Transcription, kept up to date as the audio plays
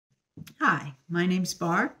Hi, my name's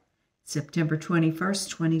Barb. September 21st,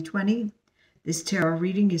 2020. This tarot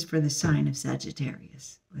reading is for the sign of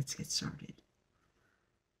Sagittarius. Let's get started.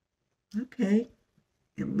 Okay,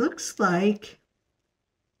 it looks like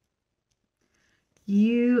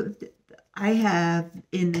I have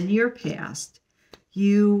in the near past,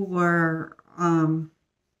 you were,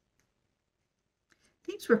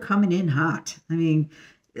 things were coming in hot. I mean,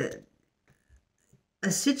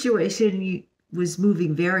 a situation was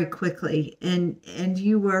moving very quickly, and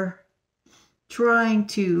you were trying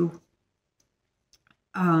to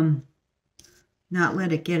not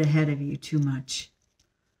let it get ahead of you too much.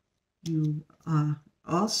 You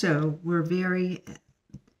also were very,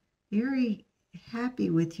 very happy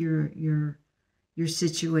with your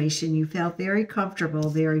situation. You felt very comfortable,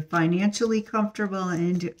 very financially comfortable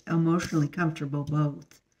and emotionally comfortable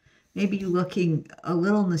both. Maybe looking a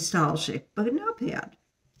little nostalgic, but not bad.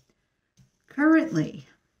 Currently,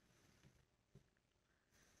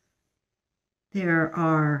 there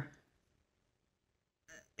are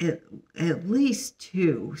at least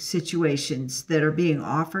two situations that are being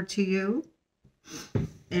offered to you,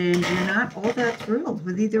 and you're not all that thrilled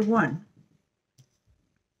with either one.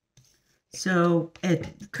 So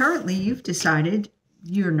currently, you've decided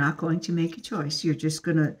you're not going to make a choice. You're just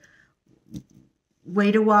going to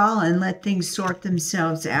wait a while and let things sort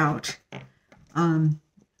themselves out.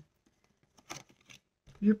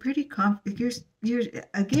 You're pretty you're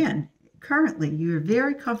again, currently you're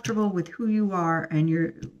very comfortable with who you are,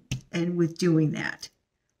 and with doing that.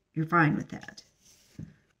 You're fine with that.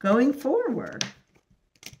 Going forward,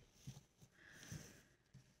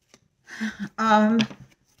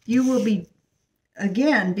 you will be,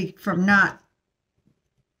 again, from not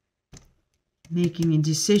making a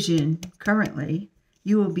decision currently,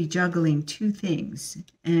 you will be juggling two things,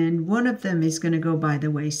 and one of them is going to go by the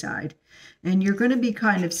wayside, and you're going to be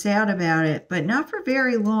kind of sad about it, but not for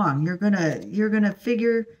very long. You're going to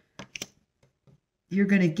figure, you're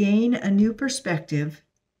going to gain a new perspective,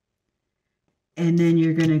 and then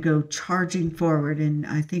you're going to go charging forward, and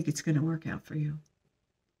I think it's going to work out for you.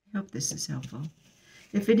 I hope this is helpful.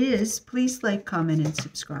 If it is, please like, comment, and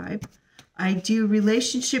subscribe. I do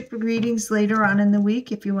relationship readings later on in the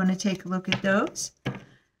week if you want to take a look at those.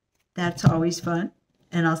 That's always fun.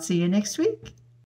 And I'll see you next week.